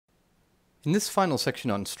In this final section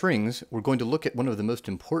on strings, we're going to look at one of the most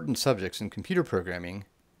important subjects in computer programming,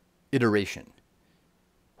 iteration,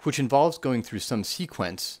 which involves going through some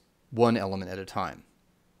sequence one element at a time.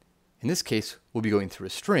 In this case, we'll be going through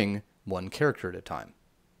a string one character at a time.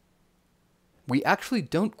 We actually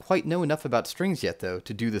don't quite know enough about strings yet, though,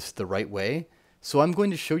 to do this the right way, so I'm going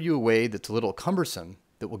to show you a way that's a little cumbersome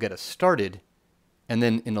that will get us started, and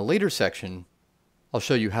then in a later section, I'll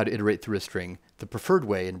show you how to iterate through a string the preferred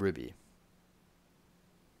way in Ruby.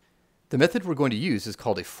 The method we're going to use is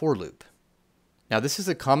called a for loop. Now, this is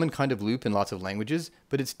a common kind of loop in lots of languages,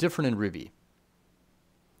 but it's different in Ruby.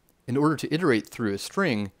 In order to iterate through a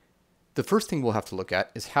string, the first thing we'll have to look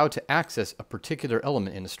at is how to access a particular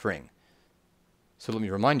element in a string. So let me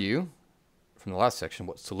remind you from the last section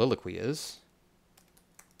what soliloquy is.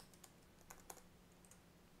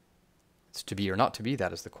 It's to be or not to be,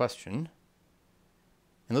 that is the question.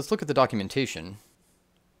 And let's look at the documentation.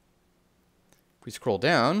 If we scroll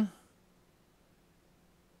down,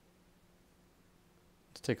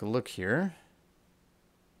 let's take a look here.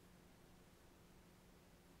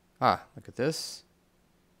 Look at this.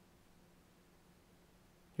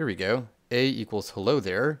 Here we go. A equals hello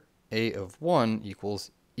there. A of 1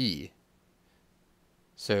 equals E.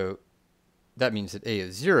 So that means that A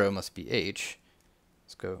of 0 must be H.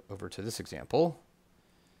 Let's go over to this example.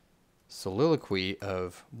 Soliloquy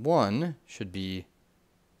of 1 should be,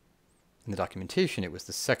 in the documentation, it was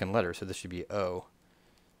the second letter, so this should be O.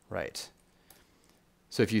 Right.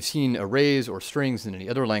 So if you've seen arrays or strings in any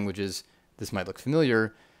other languages, this might look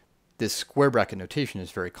familiar. This square bracket notation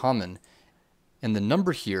is very common, and the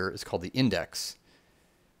number here is called the index.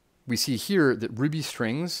 We see here that Ruby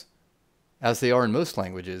strings, as they are in most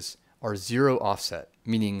languages, are 0 offset,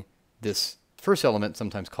 meaning this first element,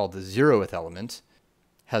 sometimes called the 0th element,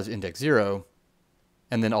 has index 0,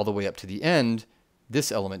 and then all the way up to the end,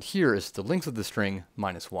 this element here is the length of the string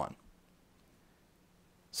minus 1.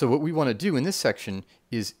 So what we want to do in this section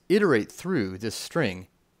is iterate through this string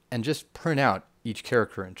and just print out each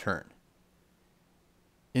character in turn.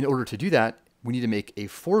 In order to do that, we need to make a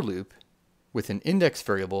for loop with an index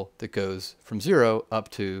variable that goes from 0 up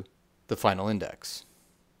to the final index.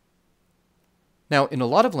 Now, in a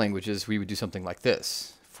lot of languages, we would do something like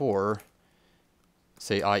this. For,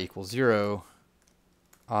 say, I equals 0,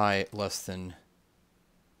 I less than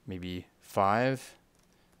maybe 5,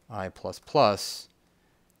 I plus plus.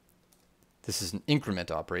 This is an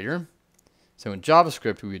increment operator. So in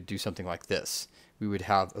JavaScript, we would do something like this. We would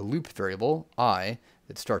have a loop variable, I,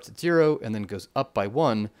 that starts at 0 and then goes up by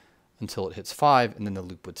 1 until it hits 5, and then the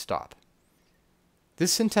loop would stop.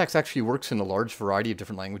 This syntax actually works in a large variety of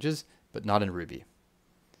different languages, but not in Ruby.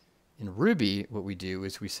 In Ruby, what we do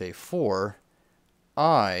is we say for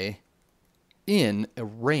I in a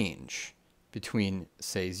range between,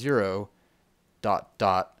 say, 0 dot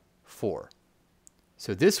dot 4.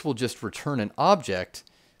 So this will just return an object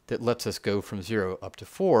that lets us go from 0 up to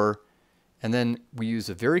 4, and then we use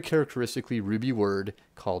a very characteristically Ruby word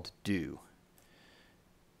called do.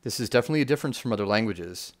 This is definitely a difference from other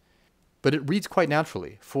languages, but it reads quite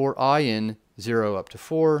naturally. For I in 0 up to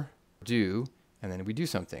 4, do, and then we do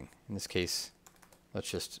something. In this case, let's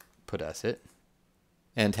just put s it.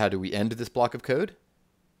 And how do we end this block of code?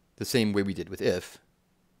 The same way we did with if,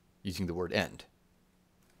 using the word end.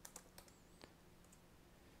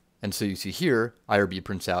 And so you see here, IRB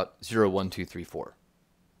prints out 0, 1, 2, 3, 4.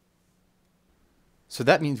 So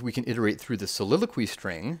that means we can iterate through the soliloquy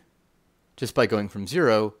string just by going from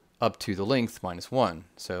 0 up to the length minus 1.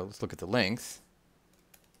 So let's look at the length.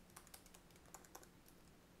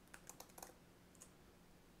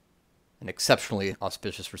 An exceptionally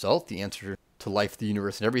auspicious result, the answer to life, the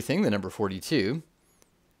universe, and everything, the number 42.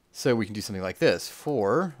 So we can do something like this.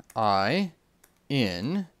 For I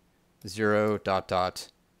in 0 dot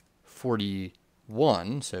dot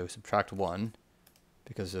 41, so subtract 1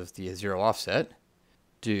 because of the 0 offset,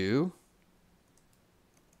 do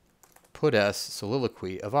put s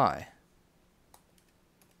soliloquy of I.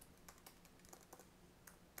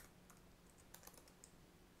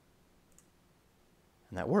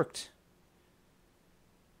 And that worked.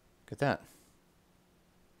 Look at that.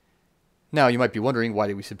 Now you might be wondering, why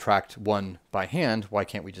did we subtract 1 by hand? Why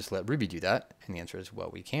can't we just let Ruby do that? And the answer is, well,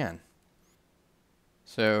 we can.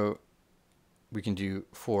 So we can do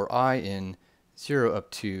for I in 0 up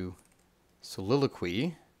to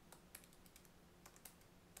soliloquy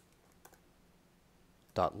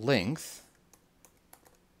dot length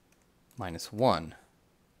minus 1.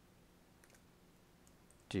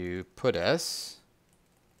 Do put s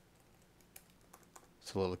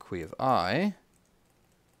soliloquy of I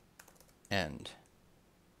end.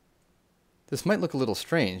 This might look a little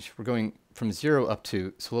strange. We're going from 0 up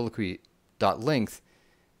to soliloquy.length,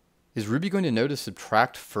 is Ruby going to know to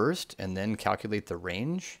subtract first and then calculate the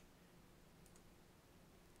range?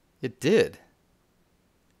 It did.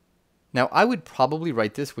 Now, I would probably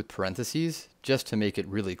write this with parentheses just to make it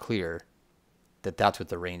really clear that that's what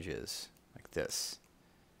the range is, like this.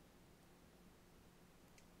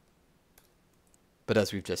 But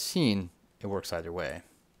as we've just seen, it works either way.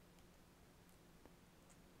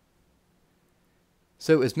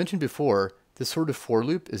 So as mentioned before, this sort of for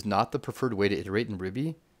loop is not the preferred way to iterate in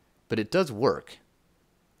Ruby, but it does work.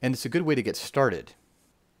 And it's a good way to get started.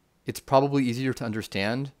 It's probably easier to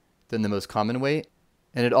understand than the most common way,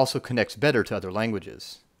 and it also connects better to other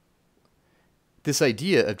languages. This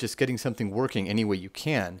idea of just getting something working any way you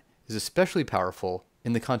can is especially powerful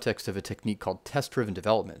in the context of a technique called test-driven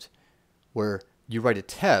development, where you write a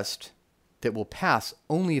test that will pass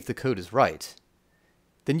only if the code is right.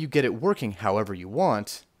 Then you get it working however you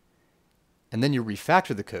want, and then you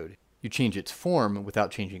refactor the code. You change its form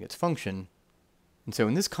without changing its function. And so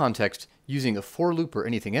in this context, using a for loop or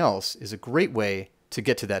anything else is a great way to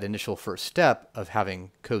get to that initial first step of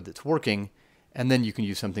having code that's working, and then you can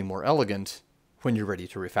use something more elegant when you're ready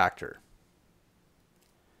to refactor.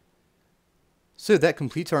 So that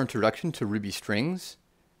completes our introduction to Ruby strings,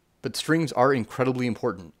 but strings are incredibly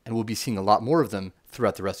important, and we'll be seeing a lot more of them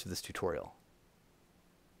throughout the rest of this tutorial.